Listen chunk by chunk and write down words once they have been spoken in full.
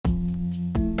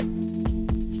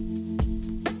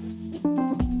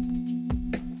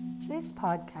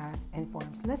podcast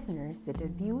informs listeners that the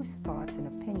views, thoughts, and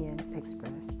opinions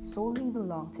expressed solely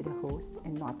belong to the host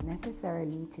and not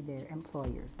necessarily to their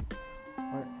employer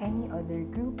or any other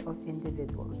group of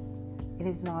individuals. It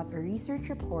is not a research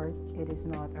report, it is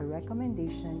not a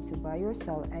recommendation to buy or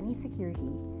sell any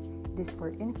security. It is for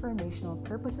informational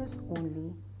purposes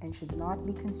only and should not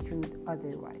be construed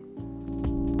otherwise.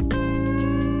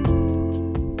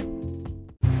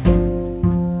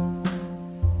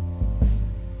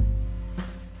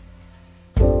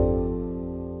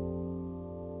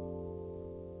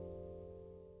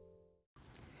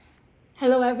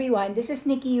 Hello everyone, this is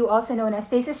Nikki Yu, also known as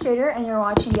Faces Trader, and you're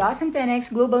watching the Awesome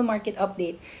 10X Global Market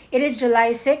Update. It is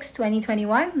July 6,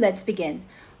 2021. Let's begin.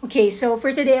 Okay, so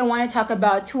for today, I want to talk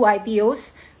about two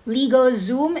IPOs.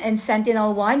 LegalZoom and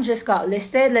SentinelOne just got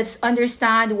listed. Let's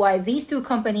understand why these two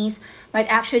companies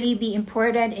might actually be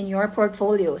important in your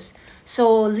portfolios.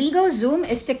 So LegalZoom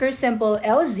is ticker symbol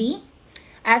LZ.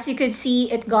 As you could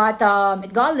see, it got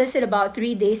listed about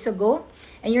 3 days ago.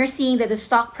 And you're seeing that the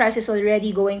stock price is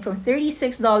already going from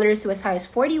 $36 to as high as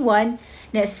 $41 and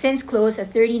has since closed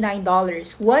at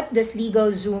 $39. What does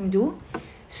LegalZoom do?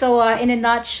 So in a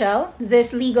nutshell,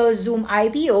 this LegalZoom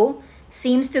IPO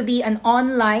seems to be an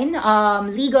online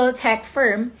legal tech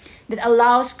firm that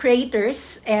allows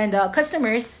creators and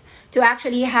customers to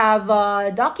actually have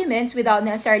documents without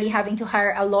necessarily having to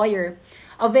hire a lawyer.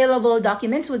 Available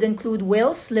documents would include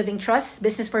wills, living trusts,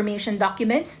 business formation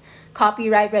documents,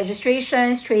 copyright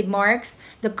registrations, trademarks.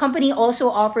 The company also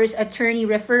offers attorney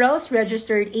referrals,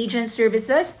 registered agent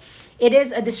services. It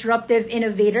is a disruptive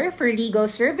innovator for legal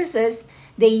services.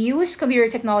 They use computer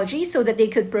technology so that they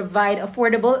could provide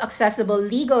affordable, accessible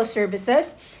legal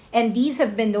services, and these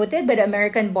have been noted by the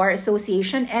American Bar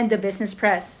Association and the business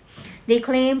press. They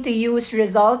claim to use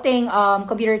resulting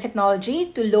computer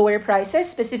technology to lower prices,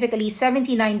 specifically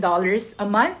 $79 a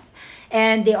month.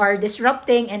 And they are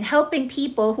disrupting and helping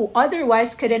people who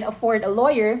otherwise couldn't afford a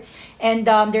lawyer. And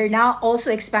they're now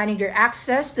also expanding their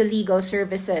access to legal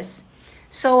services.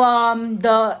 So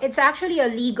it's actually a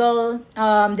legal,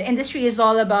 the industry is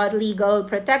all about legal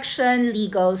protection,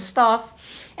 legal stuff.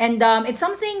 And it's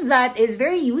something that is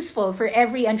very useful for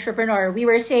every entrepreneur. We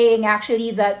were saying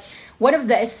actually that one of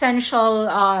the essential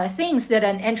things that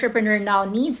an entrepreneur now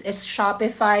needs is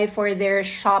Shopify for their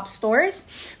shop stores,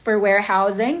 for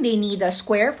warehousing. They need a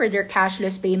Square for their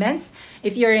cashless payments.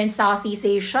 If you're in Southeast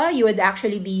Asia, you would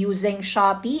actually be using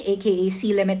Shopee, aka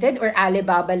C Limited, or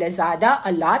Alibaba Lazada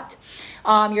a lot.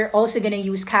 You're also going to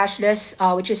use cashless,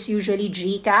 which is usually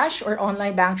GCash or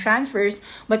online bank transfers,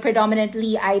 but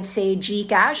predominantly I'd say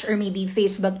GCash or maybe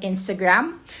Facebook,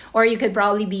 Instagram, or you could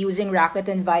probably be using Rakuten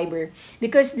and Viber,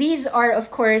 because these are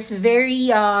of course very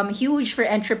huge for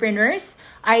entrepreneurs.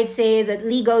 I'd say that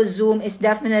LegalZoom is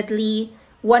definitely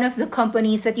one of the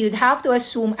companies that you'd have to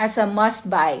assume as a must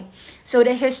buy. So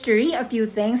the history, a few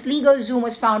things. LegalZoom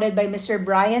was founded by Mr.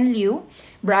 Brian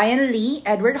Lee,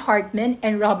 Edward Hartman,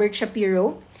 and Robert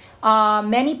Shapiro.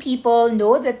 Many people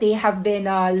know that they have been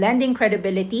lending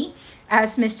credibility,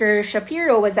 as Mr.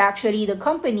 Shapiro was actually the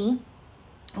company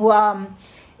who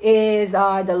is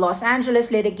the Los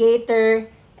Angeles litigator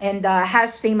and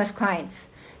has famous clients.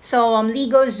 So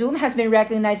LegalZoom has been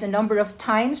recognized a number of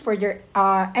times for their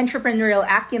entrepreneurial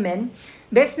acumen.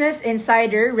 Business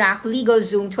Insider ranked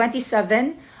LegalZoom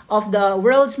 27 of the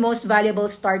world's most valuable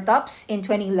startups in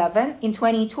 2011. In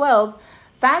 2012,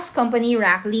 Fast Company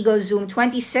ranked LegalZoom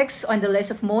 26 on the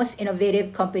list of most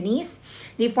innovative companies.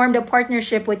 They formed a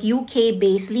partnership with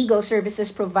UK-based legal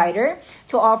services provider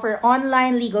to offer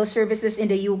online legal services in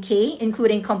the UK,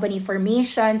 including company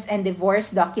formations and divorce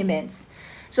documents.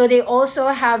 So they also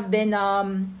have been,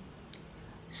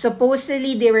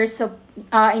 supposedly they were,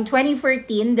 in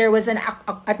 2014, there was an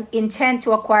intent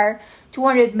to acquire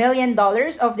 $200 million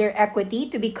of their equity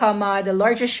to become the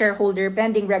largest shareholder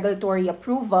pending regulatory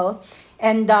approval.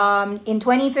 And in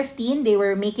 2015, they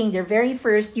were making their very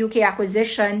first UK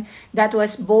acquisition. That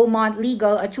was Beaumont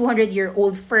Legal, a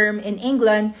 200-year-old firm in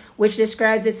England, which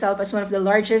describes itself as one of the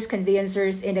largest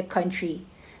conveyancers in the country.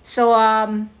 So,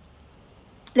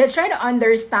 let's try to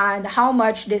understand how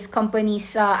much this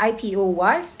company's IPO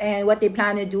was and what they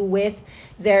plan to do with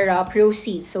their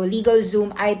proceeds. So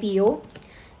LegalZoom IPO,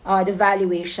 the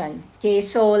valuation. Okay,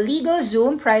 so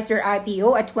LegalZoom priced their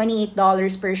IPO at $28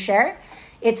 per share.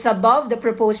 It's above the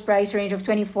proposed price range of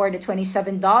 $24 to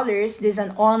 $27. This is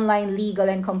an online legal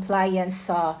and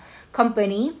compliance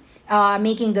company,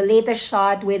 making the latest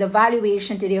shot with a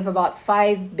valuation today of about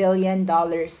 $5 billion.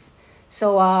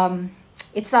 So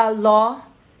it's a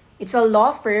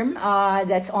law firm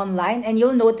that's online, and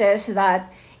you'll notice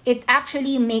that it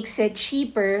actually makes it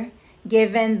cheaper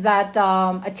given that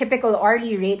a typical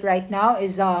hourly rate right now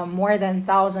is more than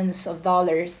thousands of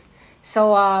dollars.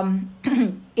 So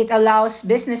it allows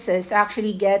businesses to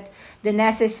actually get the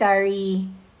necessary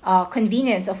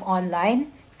convenience of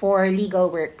online for legal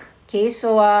work. Okay,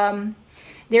 so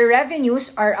their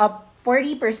revenues are up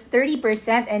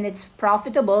 30%, and it's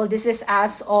profitable. This is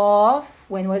as of,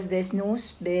 when was this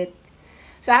news bit?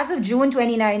 So as of June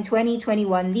 29,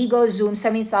 2021, LegalZoom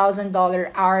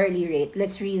 $7,000 hourly rate.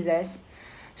 Let's read this.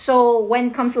 So when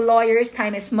it comes to lawyers,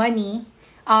 time is money.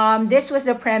 This was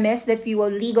the premise that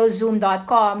fueled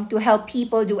LegalZoom.com to help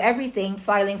people do everything,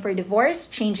 filing for divorce,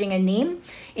 changing a name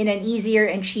in an easier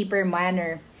and cheaper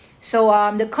manner. So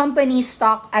the company's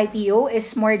stock IPO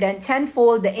is more than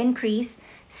tenfold the increase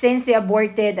since they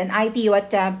aborted an IPO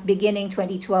attempt beginning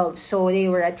 2012. So they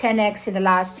were at 10x in the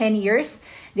last 10 years.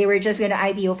 They were just going to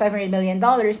IPO $500 million.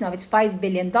 Now it's $5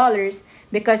 billion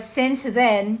because since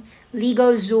then,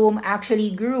 LegalZoom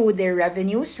actually grew their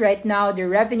revenues. Right now, their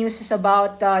revenues is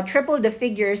about triple the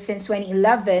figures since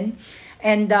 2011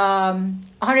 and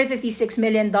 $156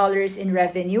 million in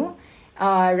revenue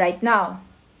right now.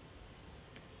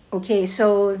 Okay,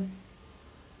 so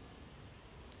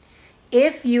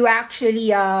if you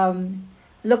actually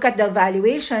look at the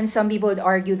valuation, some people would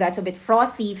argue that's a bit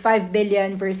frothy. 5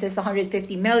 billion versus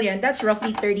 150 million. That's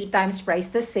roughly 30 times price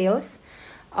to sales.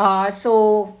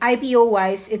 So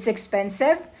IPO-wise, it's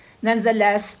expensive.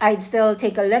 Nonetheless, I'd still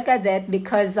take a look at it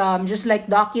because just like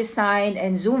DocuSign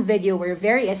and Zoom Video were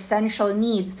very essential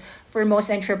needs for most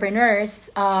entrepreneurs,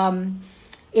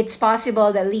 it's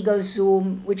possible that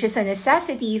LegalZoom, which is a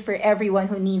necessity for everyone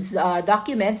who needs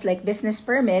documents like business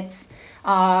permits,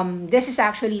 this is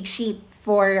actually cheap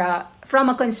for from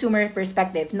a consumer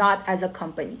perspective, not as a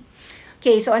company.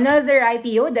 Okay, so another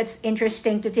IPO that's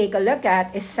interesting to take a look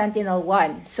at is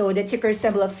SentinelOne. So the ticker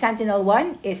symbol of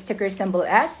SentinelOne is ticker symbol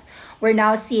S. We're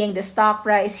now seeing the stock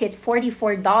price hit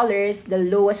 $44, the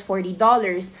lowest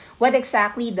 $40. What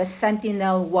exactly does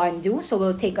SentinelOne do? So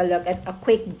we'll take a look at a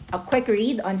quick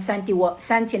read on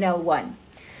SentinelOne.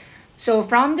 So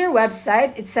from their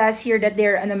website, it says here that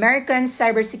they're an American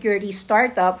cybersecurity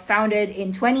startup founded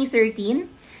in 2013.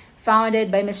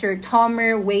 Founded by Mr.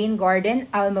 Tomer Weingarten,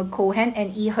 Almog Cohen,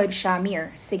 and Ehud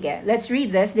Shamir. Sige, let's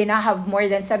read this. They now have more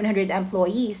than 700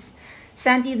 employees.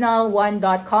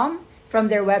 SentinelOne.com. From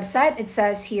their website, it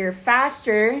says here,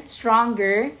 faster,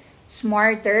 stronger,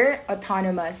 smarter,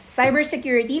 autonomous.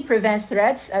 Cybersecurity prevents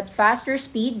threats at faster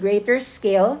speed, greater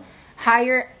scale,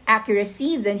 higher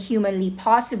accuracy than humanly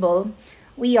possible.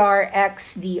 We are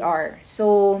XDR.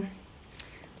 So,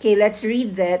 okay, let's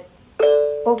read that.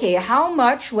 Okay, how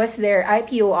much was their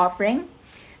IPO offering?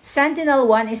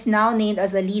 SentinelOne is now named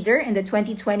as a leader in the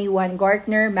 2021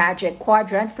 Gartner Magic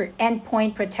Quadrant for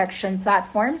endpoint protection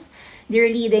platforms. They're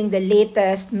leading the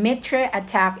latest MITRE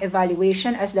ATT&CK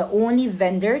evaluation as the only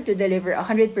vendor to deliver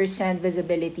 100%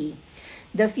 visibility.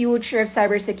 The future of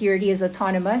cybersecurity is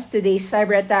autonomous. Today's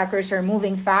cyber attackers are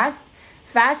moving fast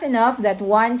enough that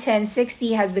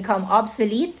 11060 has become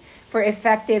obsolete for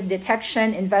effective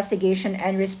detection, investigation,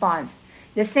 and response.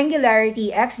 The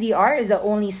Singularity XDR is the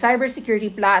only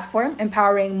cybersecurity platform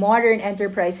empowering modern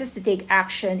enterprises to take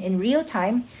action in real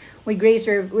time with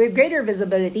greater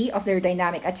visibility of their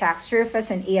dynamic attack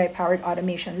surface and AI-powered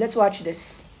automation. Let's watch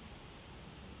this.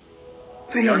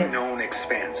 The unknown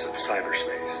expanse of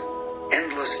cyberspace.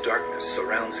 Endless darkness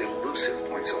surrounds elusive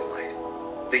points of light.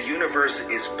 The universe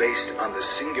is based on the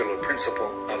singular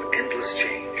principle of endless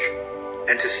change.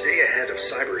 And to stay ahead of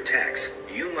cyber attacks,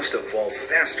 you must evolve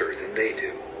faster than they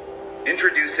do.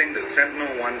 Introducing the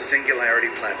SentinelOne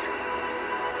Singularity Platform,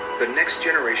 the next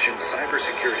generation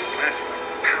cybersecurity platform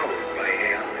powered by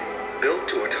AI, built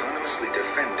to autonomously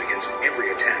defend against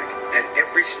every attack at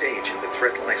every stage in the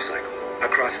threat lifecycle,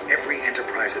 across every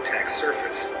enterprise attack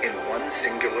surface in one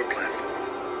singular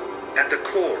platform. At the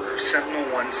core of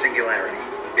SentinelOne Singularity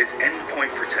is endpoint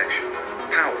protection,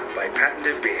 powered by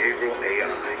patented behavioral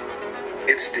AI.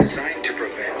 It's designed to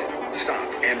prevent, stop,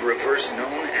 and reverse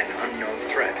known and unknown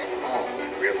threats all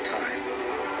in real time,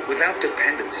 without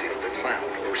dependency on the cloud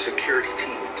or security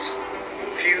teams.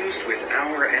 Fused with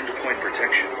our endpoint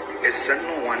protection is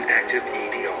SentinelOne Active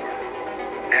EDR.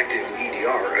 Active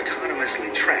EDR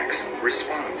autonomously tracks,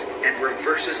 responds, and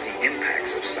reverses the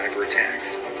impacts of cyber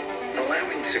attacks,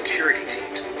 allowing security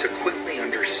teams to quickly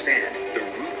understand the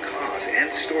root cause and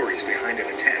stories behind an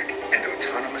attack and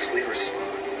autonomously respond.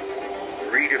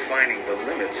 Redefining the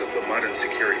limits of the modern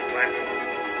security platform,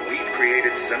 we've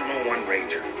created SentinelOne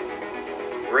Ranger.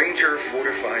 Ranger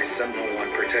fortifies SentinelOne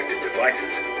protected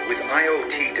devices with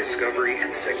IoT discovery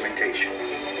and segmentation,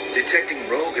 detecting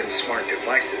rogue and smart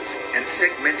devices and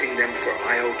segmenting them for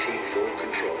IoT full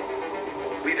control.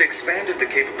 We've expanded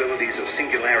the capabilities of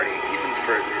Singularity even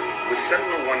further with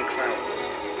SentinelOne Cloud.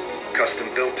 Custom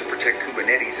built to protect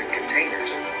Kubernetes and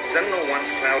containers,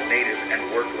 SentinelOne's cloud-native and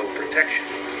workload protection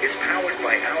is powered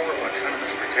by our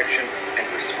autonomous protection and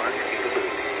response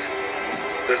capabilities.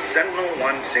 The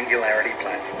SentinelOne Singularity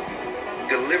Platform,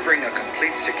 delivering a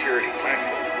complete security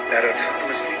platform that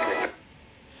autonomously provides.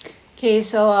 Okay,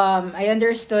 so I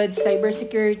understood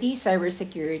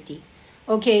cybersecurity.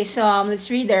 Okay, so let's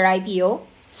read their IPO.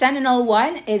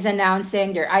 SentinelOne is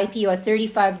announcing their IPO at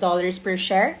 $35 per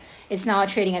share. It's now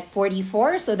trading at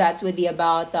 44, so that would be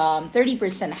about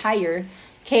 30% higher.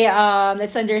 Okay,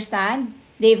 let's understand.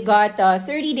 They've got a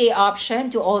 30-day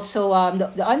option to also,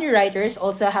 the underwriters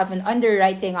also have an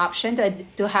underwriting option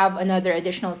to have another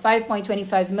additional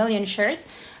 5.25 million shares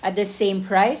at the same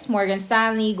price. Morgan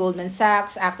Stanley, Goldman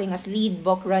Sachs acting as lead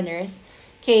book runners.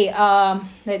 Okay,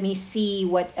 let me see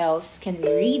what else can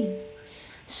we read.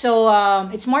 So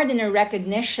it's more than a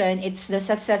recognition. It's the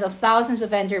success of thousands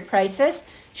of enterprises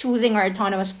choosing our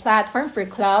autonomous platform for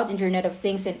cloud, Internet of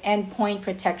Things, and endpoint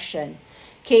protection.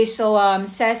 Okay, so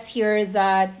says here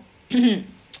that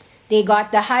they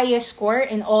got the highest score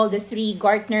in all the 3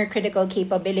 Gartner critical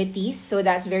capabilities. So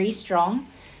that's very strong.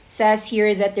 Says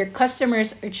here that their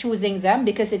customers are choosing them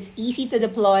because it's easy to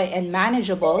deploy and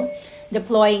manageable,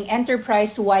 deploying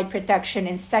enterprise-wide protection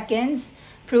in seconds,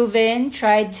 proven,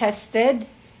 tried, tested,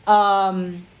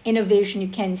 innovation you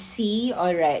can see.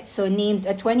 All right, so named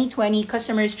a 2020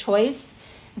 Customer's Choice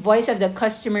Voice of the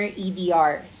Customer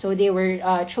EDR. So they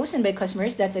were chosen by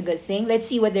customers. That's a good thing. Let's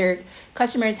see what their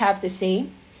customers have to say.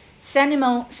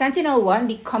 SentinelOne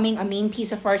becoming a main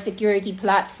piece of our security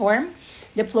platform,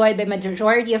 deployed by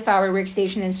majority of our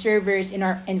workstation and servers in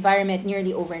our environment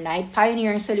nearly overnight.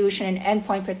 Pioneering solution and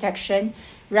endpoint protection,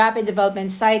 rapid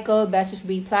development cycle,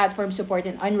 best-of-breed platform support,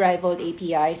 and unrivaled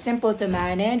API. Simple to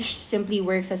manage, simply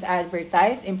works as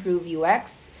advertised, improve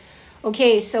UX.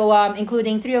 Okay, so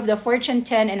including 3 of the Fortune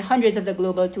 10 and hundreds of the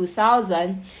Global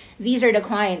 2000, these are the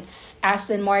clients: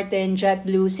 Aston Martin,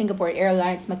 JetBlue, Singapore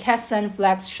Airlines, McKesson,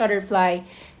 Flex, Shutterfly,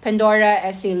 Pandora,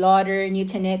 Estee Lauder,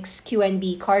 Nutanix,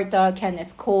 QNB, Carta,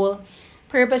 Kenneth Cole.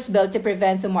 Purpose-built to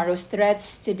prevent tomorrow's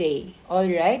threats today. All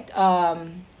right.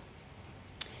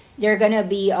 They're gonna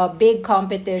be a big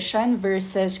competition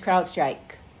versus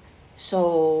CrowdStrike.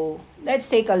 So let's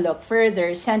take a look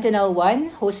further.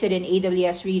 SentinelOne, hosted in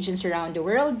AWS regions around the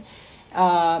world.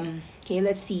 Okay,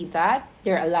 let's see that.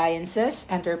 Their alliances,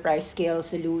 enterprise scale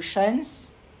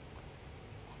solutions.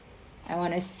 I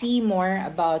want to see more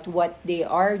about what they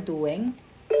are doing.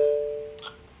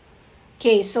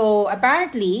 Okay, so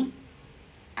apparently,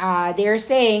 they're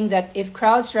saying that if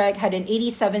CrowdStrike had an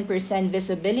 87%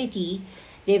 visibility,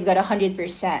 they've got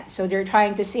 100%. So they're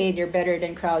trying to say they're better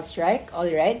than CrowdStrike. All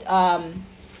right.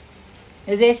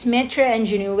 This Mitra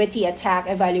Ingenuity attack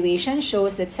evaluation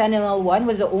shows that SentinelOne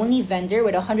was the only vendor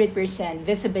with 100%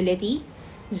 visibility,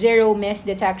 0 missed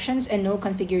detections, and no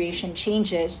configuration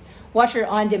changes. Watch our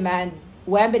on-demand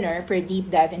webinar for a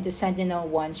deep dive into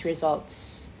SentinelOne's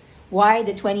results. Why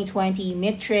the 2020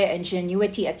 Mitra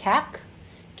Ingenuity attack?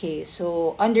 Okay,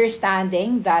 so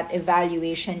understanding that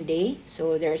evaluation day.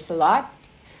 So there's a lot.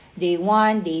 Day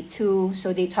 1, day 2.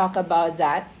 So they talk about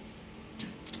that.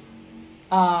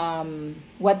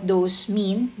 What those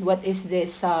mean. What is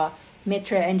this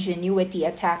Mitra Ingenuity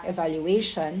attack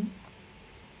evaluation?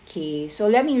 Okay, so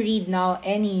let me read now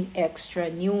any extra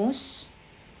news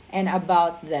and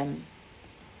about them.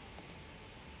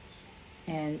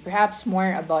 And perhaps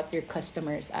more about their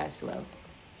customers as well.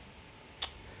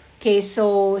 Okay,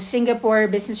 so Singapore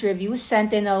Business Review,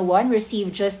 SentinelOne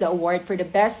received just the award for the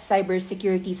best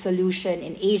cybersecurity solution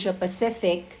in Asia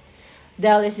Pacific.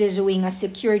 Dell is issuing a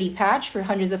security patch for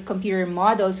hundreds of computer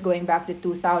models going back to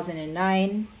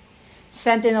 2009.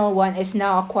 SentinelOne is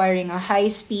now acquiring a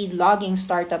high-speed logging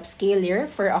startup Scalyr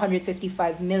for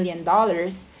 $155 million.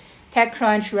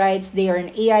 TechCrunch writes they are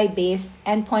an AI-based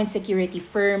endpoint security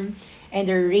firm and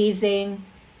they're raising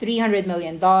 $300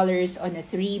 million on a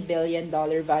 $3 billion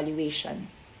valuation.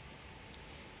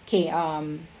 Okay,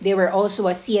 they were also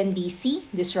a CNBC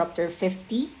Disruptor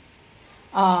 50.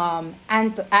 And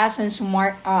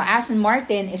Aston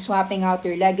Martin is swapping out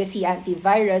their legacy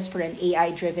antivirus for an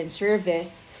AI-driven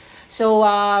service. So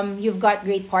you've got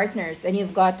great partners and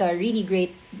you've got really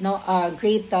great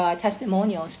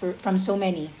testimonials from so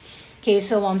many. Okay,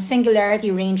 so Singularity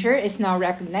Ranger is now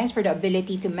recognized for the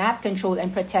ability to map, control,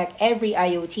 and protect every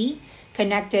IoT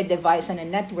connected device on a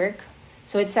network.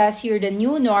 So it says here the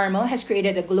new normal has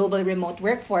created a global remote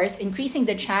workforce, increasing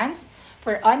the chance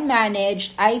for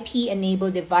unmanaged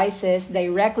IP-enabled devices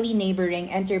directly neighboring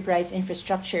enterprise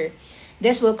infrastructure.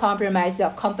 This will compromise the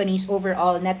company's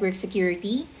overall network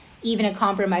security. Even a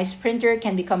compromised printer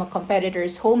can become a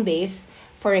competitor's home base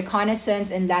for reconnaissance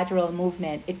and lateral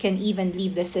movement. It can even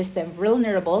leave the system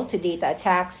vulnerable to data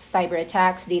attacks, cyber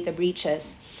attacks, data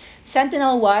breaches.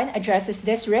 Sentinel-1 addresses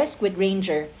this risk with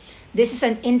Ranger. This is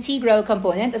an integral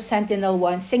component of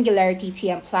Sentinel-1's Singularity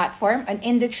TM platform, an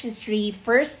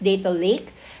industry-first data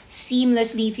lake,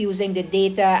 seamlessly fusing the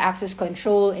data, access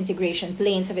control, integration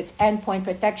planes of its endpoint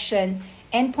protection,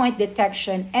 endpoint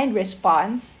detection and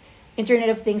response, Internet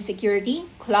of Things security,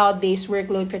 cloud-based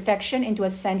workload protection into a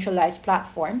centralized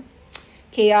platform.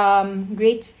 Okay,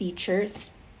 great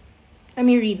features. Let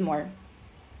me read more.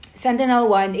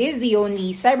 Sentinel-1 is the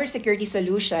only cybersecurity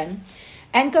solution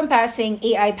encompassing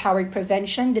AI-powered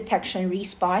prevention, detection,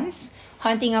 response,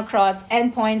 hunting across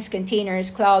endpoints,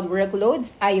 containers, cloud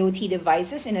workloads, IoT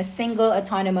devices in a single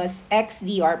autonomous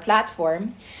XDR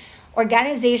platform.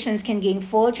 Organizations can gain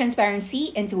full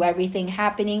transparency into everything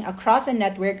happening across a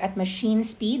network at machine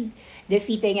speed,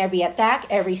 defeating every attack,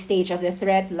 every stage of the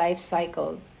threat life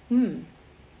cycle.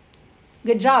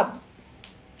 Good job.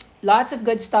 Lots of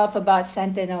good stuff about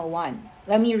Sentinel-1.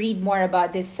 Let me read more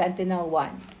about this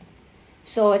Sentinel-1.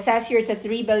 So it says here it's a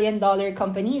 $3 billion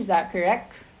company. Is that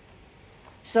correct?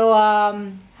 So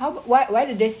why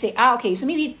did this say? Okay, so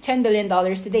maybe $10 billion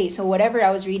today. So whatever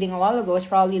I was reading a while ago is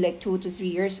probably like 2 to 3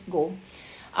 years ago.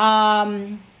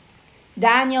 Daniel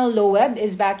Loeb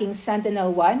is backing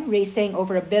Sentinel-1, raising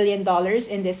over $1 billion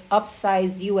in this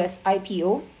upsized US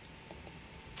IPO.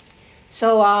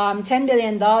 So $10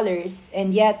 billion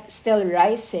and yet still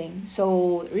rising.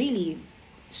 So really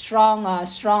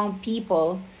strong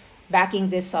people backing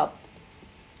this up.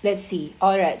 Let's see.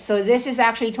 All right. So this is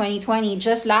actually 2020.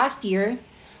 Just last year,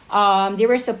 they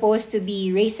were supposed to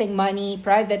be raising money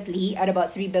privately at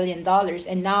about $3 billion.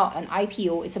 And now an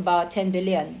IPO, it's about 10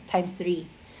 billion times 3.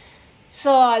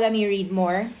 So let me read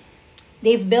more.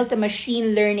 They've built a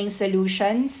machine learning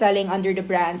solution selling under the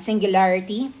brand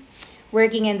Singularity,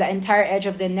 working in the entire edge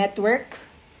of the network,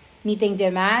 meeting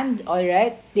demand. All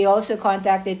right. They also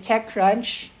contacted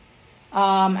TechCrunch,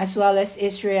 as well as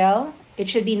Israel. It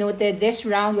should be noted this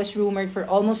round was rumored for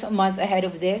almost a month ahead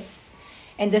of this,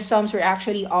 and the sums were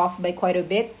actually off by quite a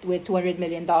bit with $200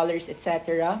 million,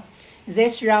 etc.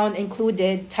 This round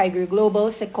included Tiger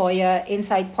Global, Sequoia,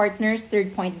 Insight Partners,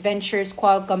 Third Point Ventures,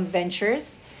 Qualcomm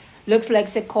Ventures. Looks like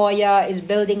Sequoia is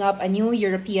building up a new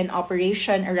European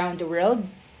operation around the world.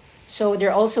 So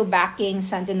they're also backing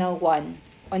Sentinel-1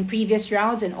 on previous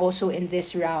rounds and also in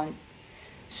this round.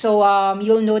 So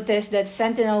you'll notice that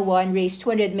Sentinel-1 raised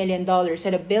 $200 million at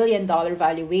 $1 billion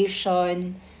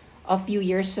valuation a few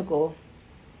years ago.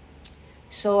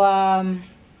 So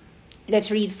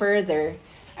let's read further.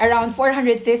 Around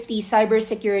 450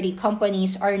 cybersecurity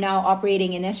companies are now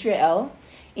operating in Israel.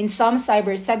 In some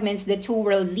cyber segments, the two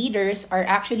world leaders are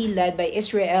actually led by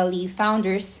Israeli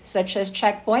founders such as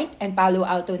Check Point and Palo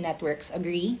Alto Networks.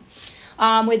 Agree?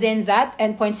 Within that,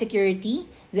 endpoint security,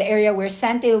 the area where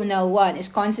Sentinel-1 is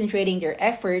concentrating their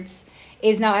efforts,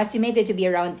 is now estimated to be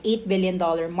around $8 billion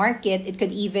market. It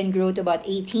could even grow to about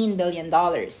 $18 billion.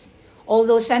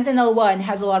 Although Sentinel-1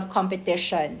 has a lot of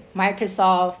competition,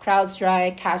 Microsoft,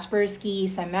 CrowdStrike, Kaspersky,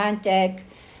 Symantec,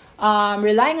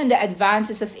 relying on the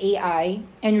advances of AI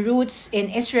and roots in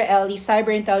Israeli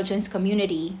cyber intelligence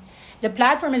community, the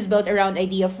platform is built around the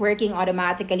idea of working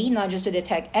automatically, not just to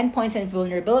detect endpoints and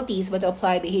vulnerabilities, but to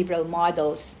apply behavioral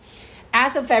models.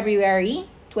 As of February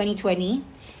 2020,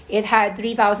 it had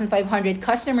 3,500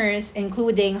 customers,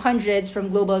 including hundreds from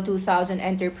Global 2000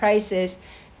 enterprises,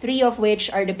 3 of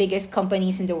which are the biggest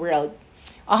companies in the world.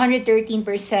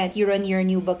 113% year-on-year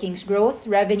new bookings growth,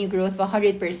 revenue growth of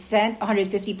 100%,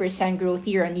 150% growth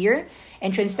year-on-year,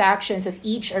 and transactions of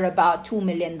each are about $2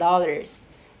 million.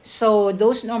 So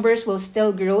those numbers will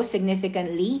still grow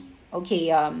significantly.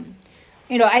 Okay,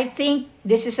 I think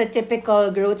this is a typical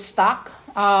growth stock.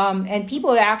 And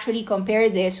people actually compare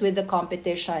this with the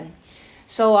competition.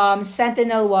 So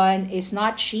Sentinel-1 is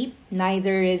not cheap.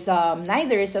 Neither is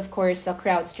of course a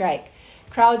CrowdStrike.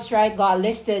 CrowdStrike got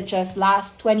listed just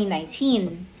last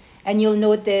 2019, and you'll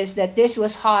notice that this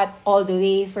was hot all the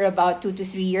way for about 2 to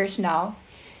 3 years now.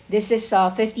 This is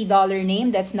a $50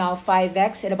 name that's now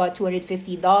 5x at about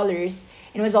 $250.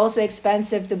 It was also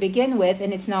expensive to begin with,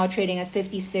 and it's now trading at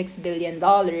 $56 billion.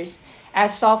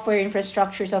 As software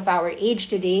infrastructures of our age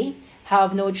today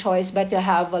have no choice but to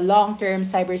have a long-term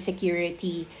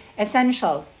cybersecurity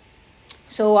essential.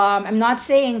 So I'm not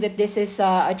saying that this is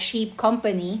a cheap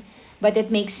company, but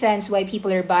it makes sense why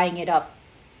people are buying it up.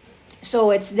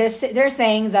 So it's this. They're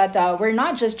saying that we're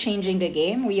not just changing the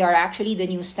game; we are actually the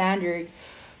new standard,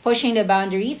 pushing the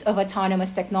boundaries of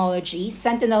autonomous technology.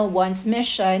 Sentinel-1's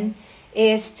mission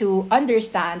is to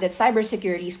understand that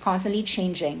cybersecurity is constantly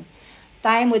changing.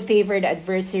 Time would favor the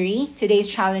adversary. Today's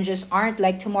challenges aren't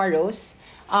like tomorrow's.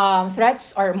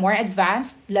 Threats are more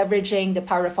advanced, leveraging the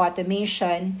power of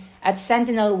automation. At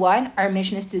Sentinel-1, our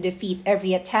mission is to defeat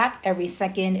every attack, every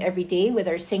second, every day with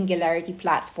our Singularity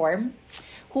platform.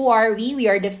 Who are we? We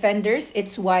are defenders.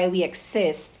 It's why we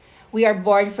exist. We are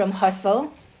born from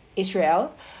hustle,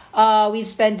 Israel. We've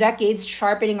spent decades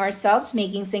sharpening ourselves,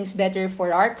 making things better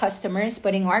for our customers,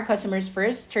 putting our customers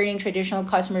first, turning traditional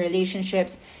customer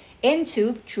relationships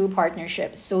into true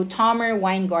partnerships. So Tomer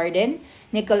Weingarten,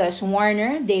 Nicholas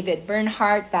Warner, David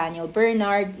Bernhardt, Daniel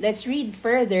Bernard. Let's read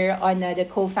further on the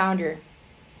co-founder.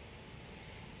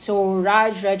 So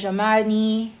Raj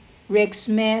Rajamani, Rick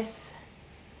Smith.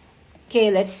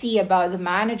 Okay, let's see about the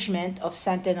management of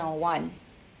Sentinel-1.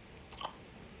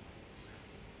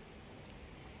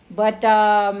 But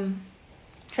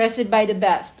trusted by the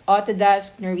best.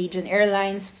 Autodesk, Norwegian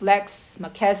Airlines, Flex,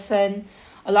 McKesson,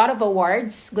 a lot of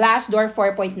awards. Glassdoor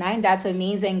 4.9, that's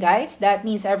amazing, guys. That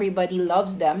means everybody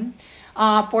loves them.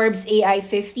 Forbes AI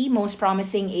 50, most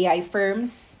promising AI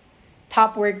firms.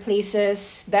 Top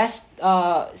workplaces, best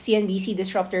CNBC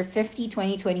Disruptor 50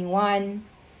 2021.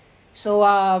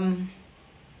 So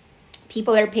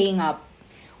people are paying up.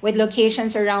 With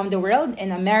locations around the world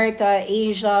in America,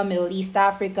 Asia, Middle East,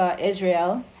 Africa,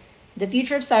 Israel. The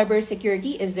future of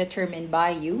cybersecurity is determined by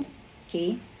you.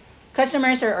 Okay.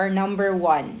 Customers are our number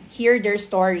one. Hear their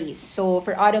stories. So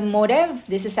for automotive,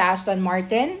 this is Aston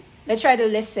Martin. Let's try to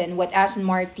listen what Aston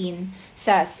Martin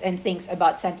says and thinks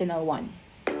about Sentinel-1.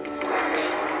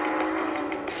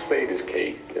 Speed is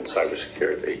key in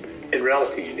cybersecurity. In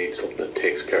reality, you need something that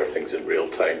takes care of things in real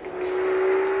time.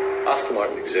 Aston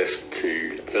Martin exists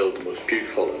to build the most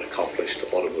beautiful and accomplished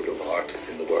automotive art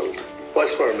in the world.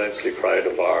 Whilst we're immensely proud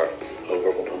of our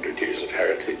over 100 years of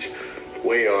heritage,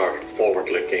 we are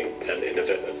forward-looking and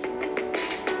innovative.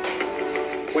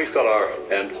 We've got our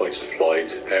endpoints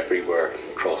deployed everywhere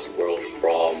across the world,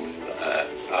 from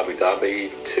Abu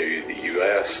Dhabi to the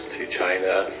US to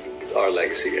China. Our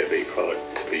legacy AV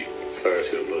product, to be fair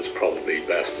to it, was probably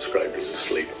best described as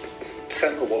asleep.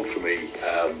 Sentinel-1 for me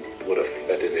would have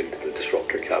fitted into the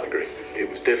disruptor category. It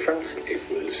was different, it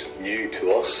was new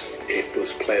to us, it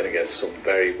was playing against some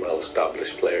very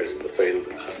well-established players in the field,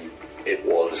 and it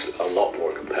was a lot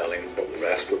more compelling than what the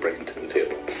rest were bringing to the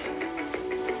table.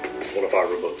 One of our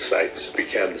remote sites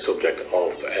became the subject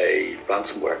of a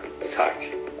ransomware attack,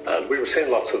 and we were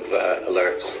seeing lots of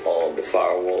alerts on the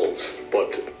firewalls,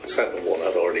 but Sentinel-1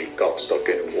 had already got stuck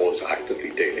in and was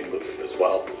actively dealing with it as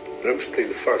well. And it was probably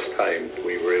the first time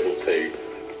we were able to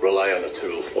rely on a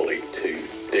tool fully to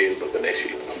deal with an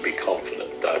issue and be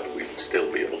confident that we'd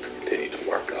still be able to continue to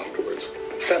work afterwards.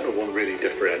 Sentinel-1 really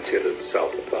differentiated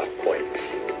itself at that point.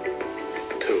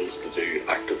 The tools to do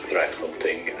active threat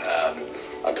hunting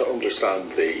and to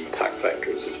understand the attack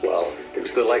vectors as well. It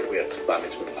was the lightweight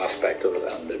management aspect of it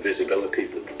and the visibility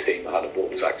that the team had of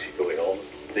what was actually going on.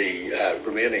 The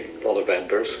remaining other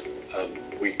vendors,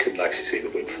 we couldn't actually see the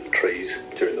wood for the trees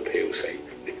during the POC.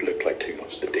 It looked like too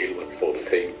much to deal with for the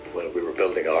team. When we were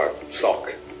building our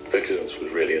SOC, vigilance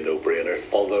was really a no-brainer.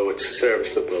 Although it's a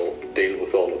service that will deal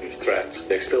with all of your threats,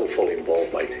 they still fully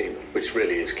involve my team, which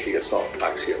really is key. It's not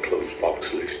actually a closed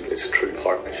box solution, it's a true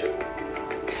partnership.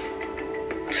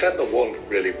 Sentinel-1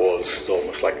 really was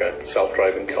almost like a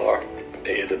self-driving car. It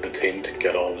aided the team to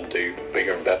get on and do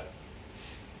bigger and better.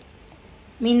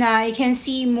 I mean, you can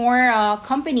see more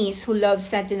companies who love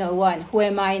Sentinel-1. Who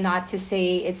am I not to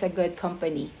say it's a good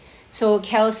company? So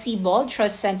Kelsey Ball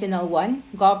trusts Sentinel-1.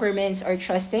 Governments are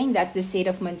trusting. That's the state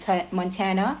of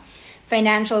Montana.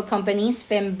 Financial companies,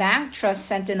 FimBank, trust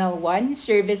Sentinel-1.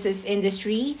 Services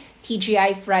industry,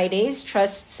 TGI Fridays,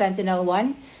 trust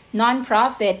Sentinel-1.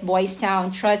 Nonprofit, Boys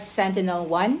Town, trust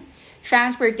Sentinel-1.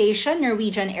 Transportation,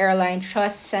 Norwegian Airlines,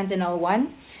 trust Sentinel-1.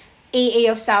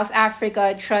 AA of South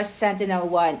Africa trusts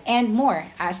Sentinel-1, and more.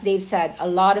 As they've said, a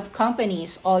lot of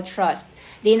companies all trust.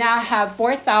 They now have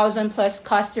 4,000 plus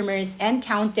customers and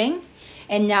counting,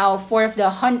 and now four of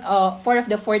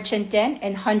the Fortune 10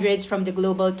 and hundreds from the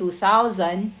Global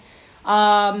 2000.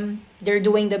 They're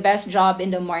doing the best job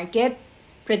in the market,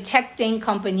 protecting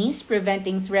companies,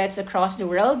 preventing threats across the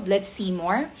world. Let's see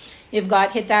more. You've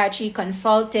got Hitachi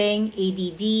Consulting,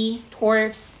 ADD,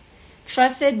 Torfs,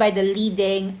 trusted by the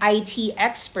leading IT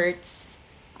experts.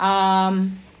 I'll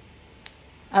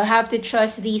have to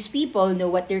trust these people, know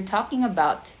what they're talking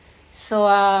about. So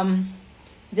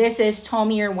This is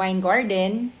Tomir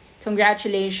Weingarten.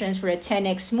 Congratulations for a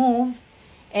 10x move.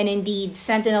 And indeed,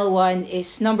 Sentinel-1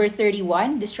 is number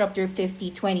 31, Disruptor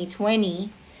 50 2020.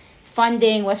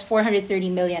 Funding was $430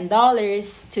 million.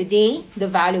 Today, the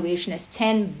valuation is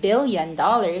 $10 billion.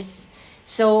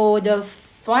 So the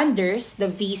funders, the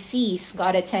VCs,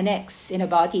 got a 10x in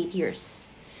about 8 years.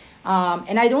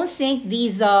 And I don't think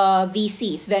these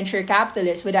VCs, venture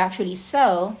capitalists, would actually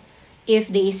sell if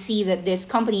they see that this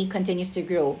company continues to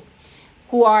grow.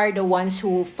 Who are the ones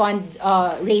who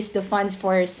raised the funds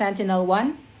for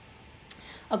Sentinel-1?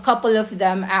 A couple of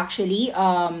them actually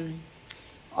are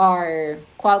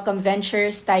Qualcomm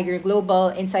Ventures, Tiger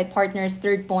Global, Insight Partners,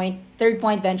 Third Point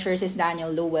Ventures is Daniel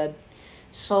Loeb.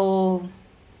 So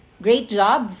great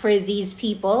job for these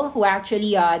people who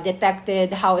actually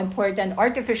detected how important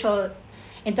artificial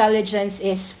intelligence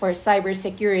is for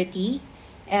cybersecurity.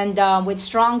 And with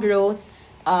strong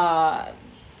growth,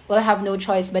 we'll have no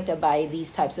choice but to buy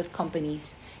these types of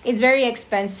companies. It's very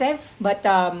expensive, but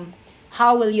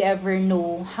how will you ever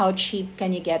know how cheap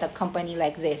can you get a company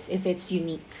like this if it's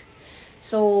unique?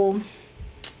 So,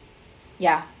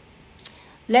 yeah.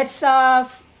 Let's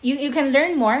you can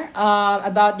learn more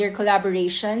about their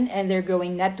collaboration and their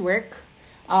growing network,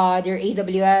 their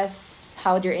AWS,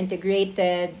 how they're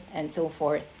integrated, and so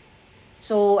forth.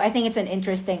 So I think it's an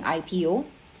interesting IPO.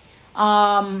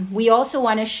 We also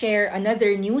want to share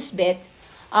another news bit.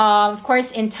 Of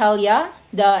course, Intellia,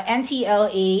 the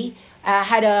NTLA,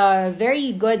 had a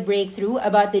very good breakthrough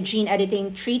about the gene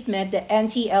editing treatment, the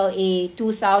NTLA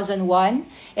 2001.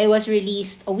 It was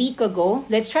released a week ago.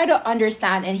 Let's try to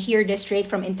understand and hear this straight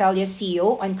from Intellia's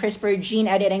CEO on CRISPR gene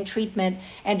editing treatment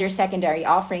and their secondary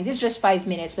offering. This is just 5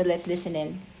 minutes, but let's listen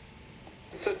in.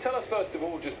 So tell us, first of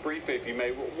all, just briefly, if you may,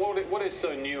 what is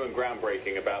so new and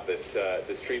groundbreaking about this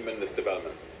treatment, this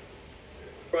development?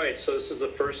 Right, so this is the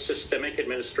first systemic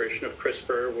administration of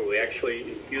CRISPR where we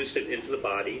actually used it into the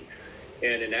body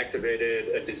and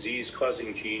inactivated a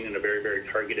disease-causing gene in a very, very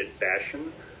targeted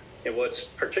fashion. And what's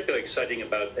particularly exciting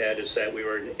about that is that we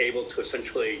were able to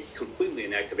essentially completely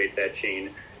inactivate that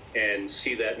gene and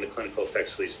see that in the clinical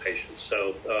effects of these patients.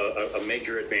 So a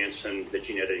major advance in the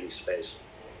gene editing space.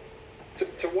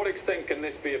 To what extent can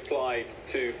this be applied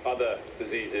to other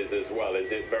diseases as well?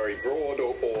 Is it very broad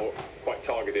or quite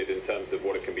targeted in terms of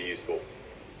what it can be used for?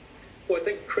 Well, I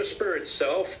think CRISPR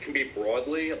itself can be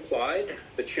broadly applied.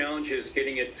 The challenge is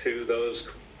getting it to those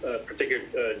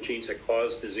particular genes that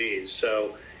cause disease.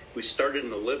 So we started in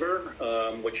the liver,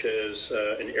 which is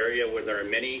an area where there are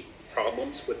many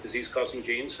problems with disease-causing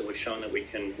genes, and we've shown that we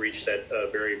can reach that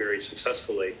very, very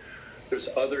successfully.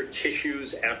 There's other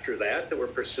tissues after that we're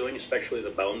pursuing, especially the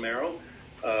bone marrow,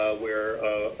 where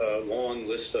a long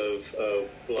list of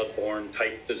blood-borne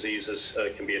type diseases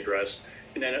can be addressed.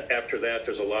 And then after that,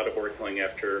 there's a lot of work going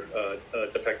after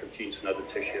defective genes in other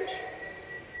tissues.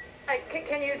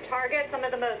 Can you target some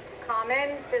of the most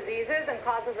common diseases and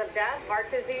causes of death? Heart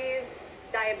disease,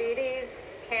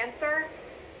 diabetes, cancer?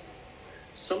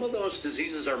 Some of those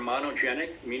diseases are monogenic,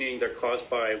 meaning they're caused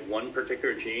by one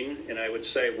particular gene. And I would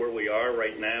say where we are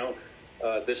right now,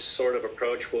 this sort of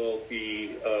approach will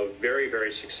be very,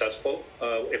 very successful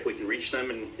if we can reach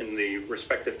them in the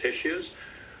respective tissues.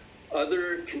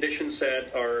 Other conditions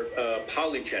that are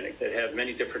polygenic, that have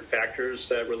many different factors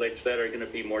that relate to that, are going to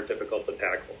be more difficult to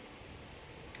tackle.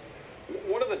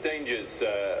 What are the dangers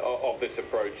of this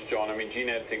approach, John? I mean, gene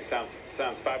editing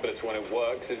sounds fabulous when it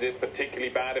works. Is it particularly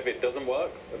bad if it doesn't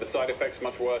work? Are the side effects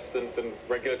much worse than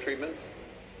regular treatments?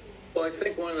 Well, I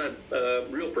think one of the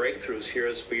real breakthroughs here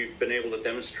is we've been able to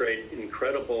demonstrate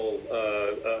incredible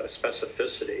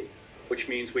specificity, which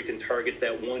means we can target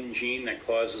that one gene that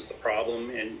causes the problem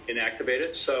and inactivate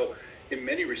it. So in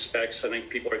many respects, I think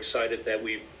people are excited that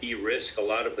we've de-risked a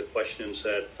lot of the questions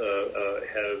that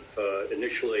have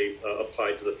initially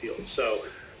applied to the field. So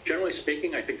generally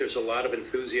speaking, I think there's a lot of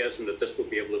enthusiasm that this will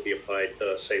be able to be applied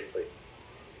safely.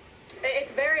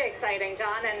 It's very exciting,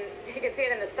 John, and you can see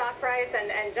it in the stock price,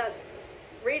 and just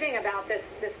reading about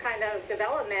this kind of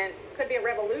development could be a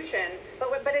revolution,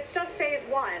 but it's just phase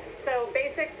one. So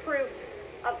basic proof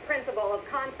of principle, of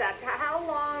concept. How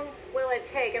long will it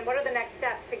take, and what are the next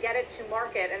steps to get it to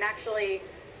market and actually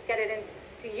get it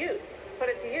into use, to put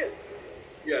it to use?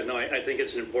 Yeah, no, I think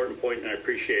it's an important point, and I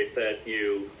appreciate that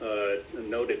you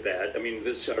noted that. I mean,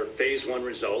 these are phase one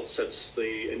results. That's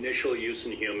the initial use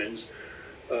in humans.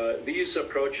 These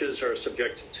approaches are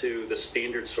subjected to the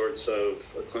standard sorts of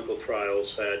clinical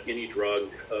trials that any drug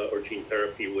or gene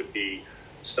therapy would be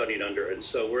studied under. And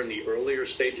so we're in the earlier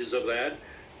stages of that.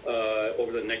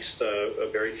 Over the next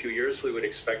very few years, we would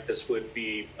expect this would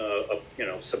be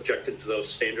subjected to those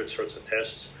standard sorts of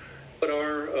tests. But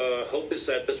our hope is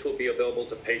that this will be available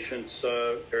to patients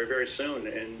very, very soon.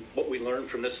 And what we learned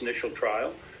from this initial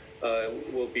trial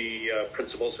will be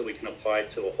principles that we can apply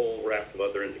to a whole raft of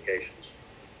other indications.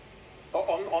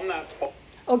 On that.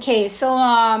 Okay, so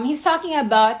he's talking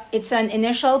about it's an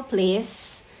initial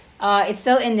place. It's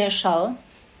still initial.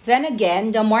 Then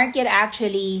again, the market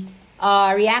actually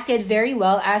reacted very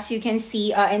well. As you can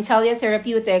see, Intellia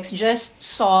Therapeutics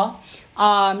just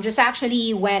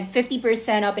actually went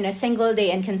 50% up in a single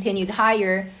day and continued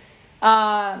higher.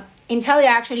 Intellia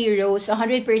actually rose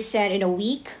 100% in a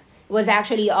week. It was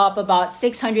actually up about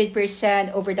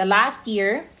 600% over the last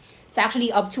year. It's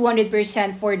actually up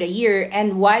 200% for the year,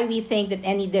 and why we think that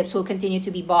any dips will continue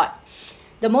to be bought.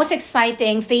 The most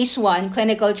exciting phase 1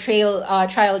 clinical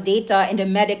trial data in the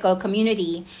medical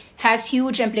community has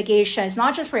huge implications,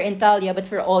 not just for Intellia, but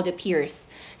for all the peers.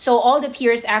 So all the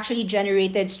peers actually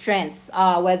generated strength,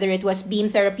 whether it was Beam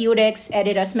Therapeutics,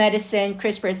 Editas Medicine,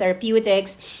 CRISPR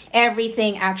Therapeutics,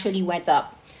 everything actually went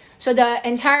up. So the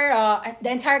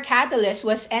entire catalyst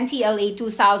was NTLA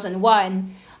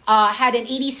 2001, had an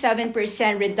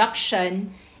 87%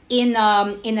 reduction in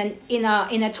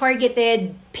a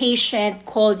targeted patient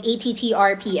called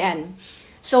ATTR-PN.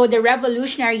 So the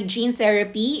revolutionary gene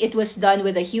therapy, it was done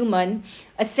with a human.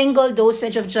 A single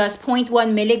dosage of just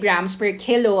 0.1 milligrams per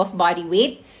kilo of body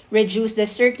weight reduced the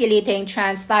circulating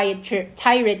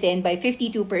transthyretin by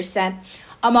 52%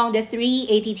 among the 3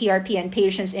 ATTR-PN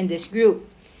patients in this group.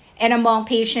 And among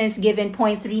patients given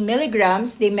 0.3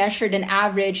 milligrams, they measured an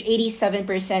average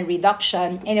 87%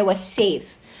 reduction, and it was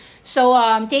safe. So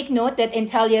take note that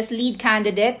Intellia's lead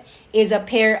candidate is a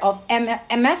pair of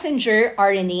messenger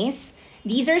RNAs.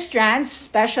 These are strands,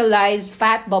 specialized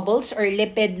fat bubbles or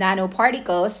lipid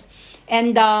nanoparticles,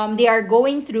 and they are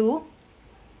going through.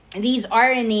 These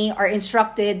RNA are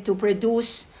instructed to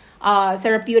produce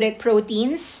therapeutic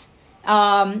proteins.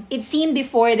 It seemed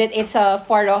before that it's a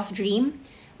far-off dream.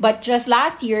 But just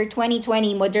last year,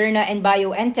 2020, Moderna and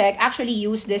BioNTech actually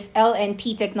used this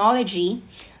LNP technology,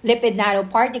 lipid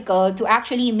nanoparticle, to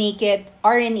actually make it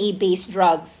RNA-based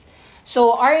drugs.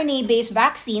 So RNA-based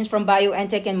vaccines from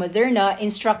BioNTech and Moderna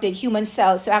instructed human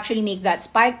cells to actually make that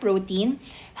spike protein,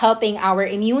 helping our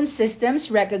immune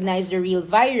systems recognize the real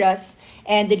virus.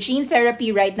 And the gene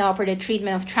therapy right now for the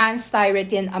treatment of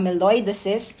transthyretin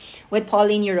amyloidosis with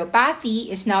polyneuropathy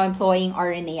is now employing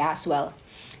RNA as well.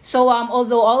 So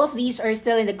although all of these are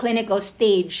still in the clinical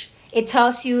stage, it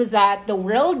tells you that the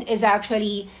world is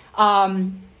actually,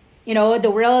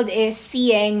 the world is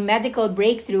seeing medical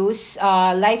breakthroughs,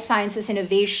 life sciences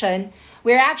innovation.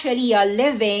 We're actually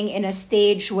living in a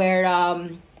stage where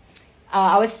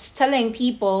I was telling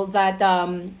people that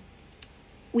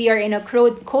we are in a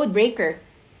code breaker.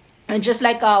 And just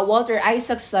like Walter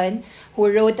Isaacson, who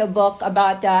wrote a book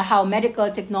about how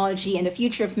medical technology and the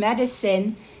future of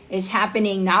medicine is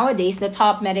happening nowadays, the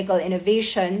top medical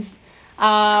innovations,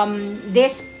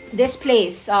 this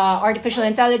place, artificial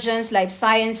intelligence, life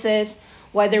sciences,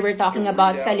 whether we're talking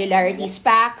about Cellularity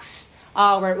SPACs,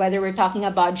 whether we're talking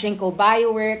about Ginkgo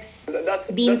Bioworks,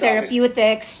 Beam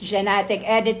Therapeutics, genetic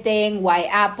editing, why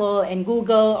Apple and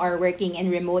Google are working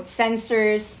in remote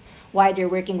sensors, why they're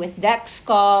working with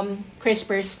Dexcom,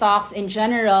 CRISPR stocks in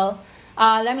general.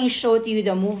 Let me show to you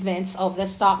the movements of the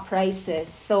stock prices.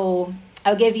 So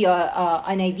I'll give you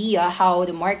an idea how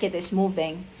the market is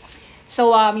moving.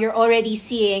 So you're already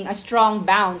seeing a strong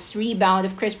rebound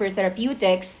of CRISPR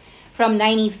Therapeutics from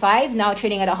 95, now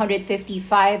trading at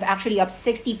 155, actually up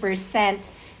 60%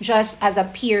 just as a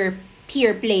peer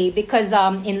play, because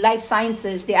in life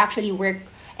sciences, they actually work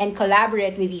and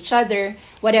collaborate with each other.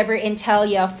 Whatever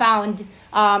Intellia found,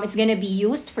 it's going to be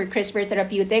used for CRISPR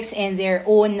Therapeutics in their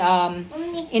own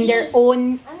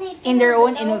innovation.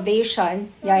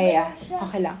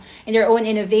 Okay lang. In their own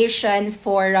innovation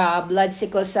for blood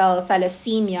sickle cell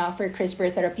thalassemia for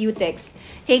CRISPR Therapeutics.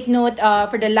 Take note,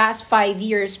 for the last 5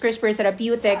 years, CRISPR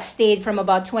Therapeutics stayed from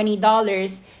about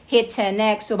 $20, hit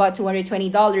 10x, so about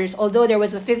 $220, although there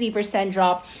was a 50%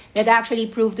 drop that actually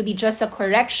proved to be just a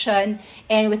correction.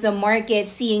 And with the market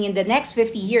seeing in the next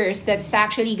 50 years that's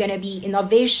actually going to be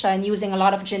innovation using a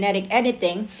lot of genetic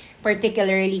editing,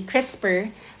 particularly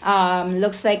CRISPR,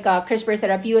 looks like CRISPR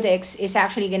Therapeutics is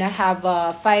actually going to have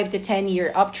a 5 to 10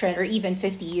 year uptrend, or even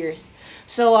 50 years.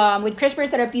 So with CRISPR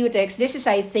Therapeutics, this is,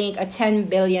 I think, a $10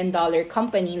 billion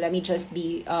company. Let me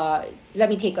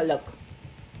take a look.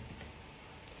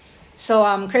 So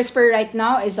CRISPR right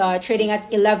now is trading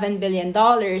at $11 billion.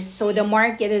 So the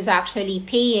market is actually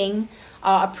paying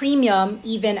a premium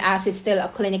even as it's still a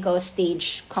clinical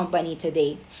stage company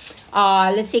today.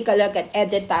 Let's take a look at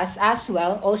Editas as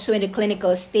well, also in the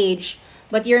clinical stage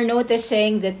but you're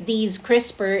noticing that these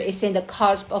CRISPR is in the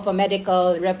cusp of a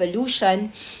medical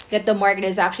revolution that the market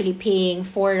is actually paying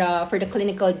for the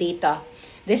clinical data.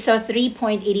 This is a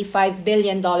 $3.85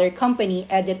 billion company,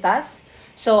 Editas.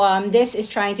 So this is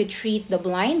trying to treat the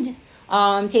blind.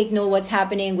 Take note what's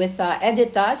happening with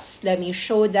Editas. Let me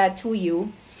show that to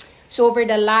you. So over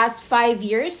the last 5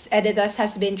 years, Editas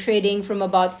has been trading from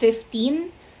about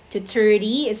 15 to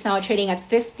 30. It's now trading at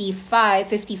 55,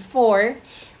 54.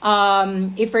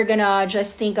 If we're gonna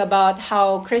just think about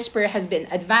how CRISPR has been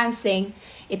advancing,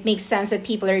 it makes sense that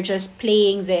people are just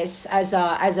playing this as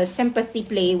a sympathy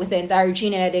play with the entire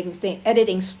gene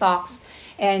editing stocks.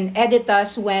 And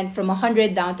Editas went from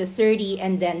 100 down to 30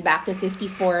 and then back to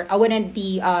 54. I wouldn't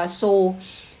be so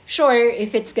sure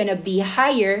if it's going to be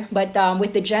higher, but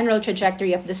with the general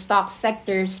trajectory of the stock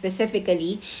sector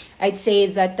specifically, I'd say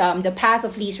that the path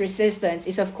of least resistance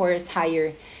is, of course,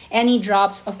 higher. Any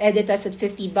drops of Editas at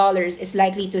 $50 is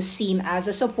likely to seem as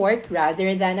a support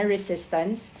rather than a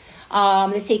resistance.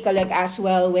 Let's take a look as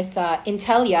well with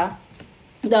Intellia.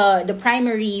 The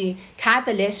primary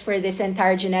catalyst for this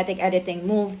entire genetic editing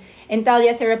move,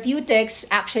 Intellia Therapeutics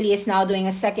actually is now doing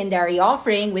a secondary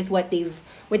offering with what they've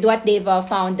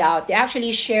found out. They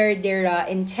actually shared their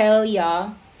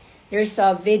Intellia. There's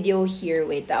a video here.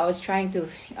 Wait, I was trying to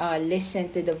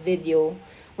listen to the video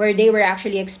where they were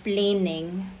actually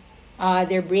explaining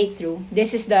their breakthrough.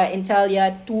 This is the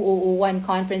Intellia 2001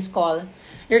 conference call.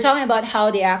 They're talking about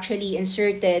how they actually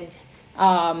inserted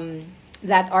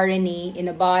that RNA in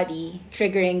a body,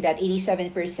 triggering that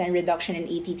 87% reduction in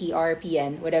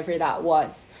ATTR-PN, whatever that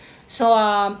was. So,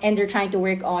 and they're trying to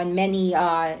work on many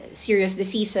serious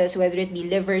diseases, whether it be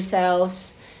liver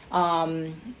cells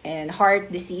and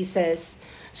heart diseases.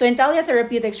 So Intellia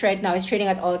Therapeutics right now is trading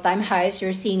at all-time highs.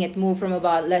 You're seeing it move from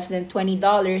about less than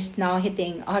 $20, now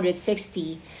hitting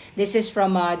 $160. This is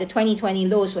from the 2020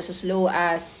 lows, was as low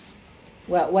as,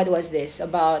 well, what was this?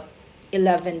 About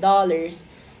 $11.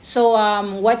 So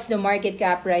what's the market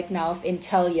cap right now of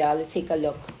Intellia? Let's take a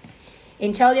look.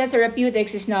 Intellia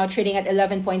Therapeutics is now trading at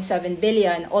 $11.7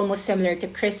 billion, almost similar to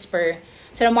CRISPR.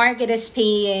 So the market is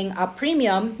paying a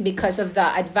premium because of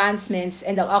the advancements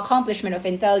and the accomplishment of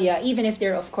Intellia, even if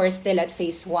they're, of course, still at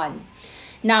phase 1.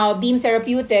 Now, Beam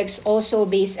Therapeutics, also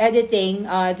base editing.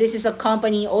 This is a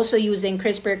company also using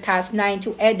CRISPR-Cas9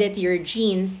 to edit your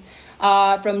genes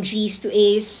from Gs to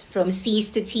As, from Cs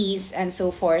to Ts, and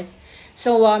so forth.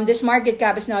 So this market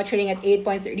cap is now trading at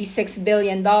 $8.36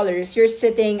 billion. You're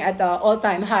sitting at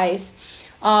all-time highs.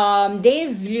 Dr.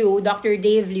 Dave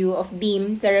Liu of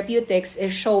Beam Therapeutics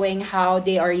is showing how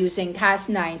they are using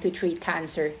Cas9 to treat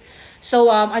cancer. So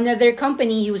another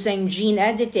company using gene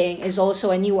editing is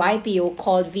also a new IPO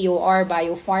called VOR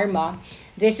Biopharma.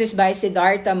 This is by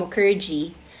Siddhartha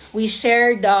Mukherjee. We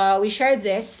shared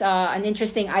this, an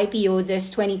interesting IPO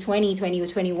this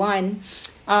 2020-2021.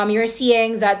 You're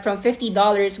seeing that from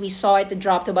 $50, we saw it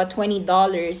drop to about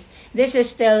 $20. This is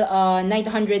still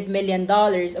 $900 million.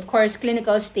 Of course,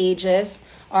 clinical stages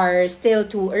are still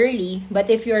too early. But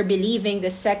if you're believing the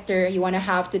sector, you want to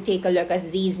have to take a look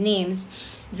at these names.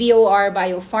 VOR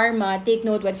Biopharma, take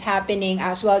note what's happening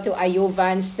as well to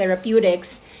Iovance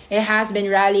Therapeutics. It has been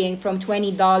rallying from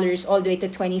 $20 all the way to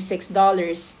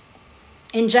 $26.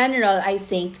 In general, I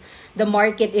think the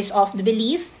market is of the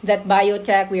belief that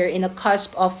biotech, we are in a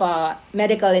cusp of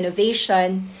medical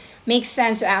innovation. Makes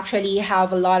sense to actually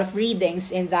have a lot of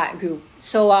readings in that group.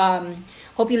 So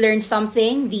hope you learned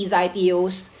something. These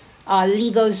IPOs,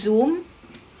 LegalZoom,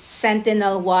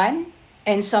 SentinelOne,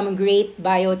 and some great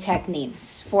biotech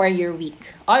names for your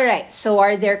week. All right, so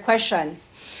are there questions?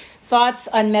 Thoughts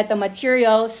on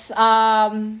metamaterials?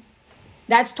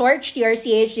 That's Torch,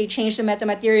 TRCH, they changed the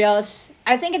metamaterials.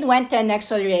 I think it went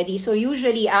 10x already. So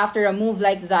usually after a move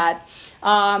like that,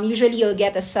 usually you'll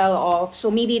get a sell-off. So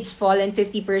maybe it's fallen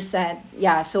 50%.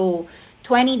 Yeah, so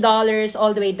 $20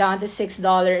 all the way down to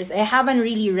 $6. I haven't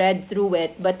really read through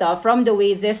it. But from the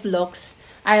way this looks,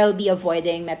 I'll be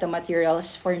avoiding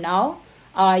metamaterials for now.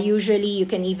 Usually you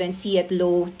can even see it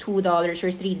low $2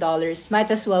 or $3. Might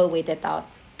as well wait it out.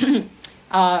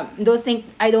 I don't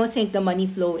think the money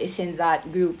flow is in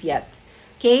that group yet.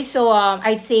 Okay, so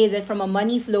I'd say that from a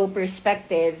money flow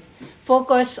perspective,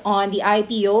 focus on the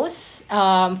IPOs,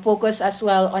 focus as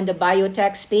well on the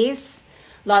biotech space.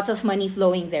 Lots of money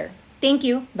flowing there. Thank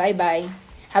you. Bye-bye.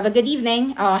 Have a good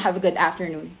evening. Have a good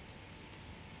afternoon.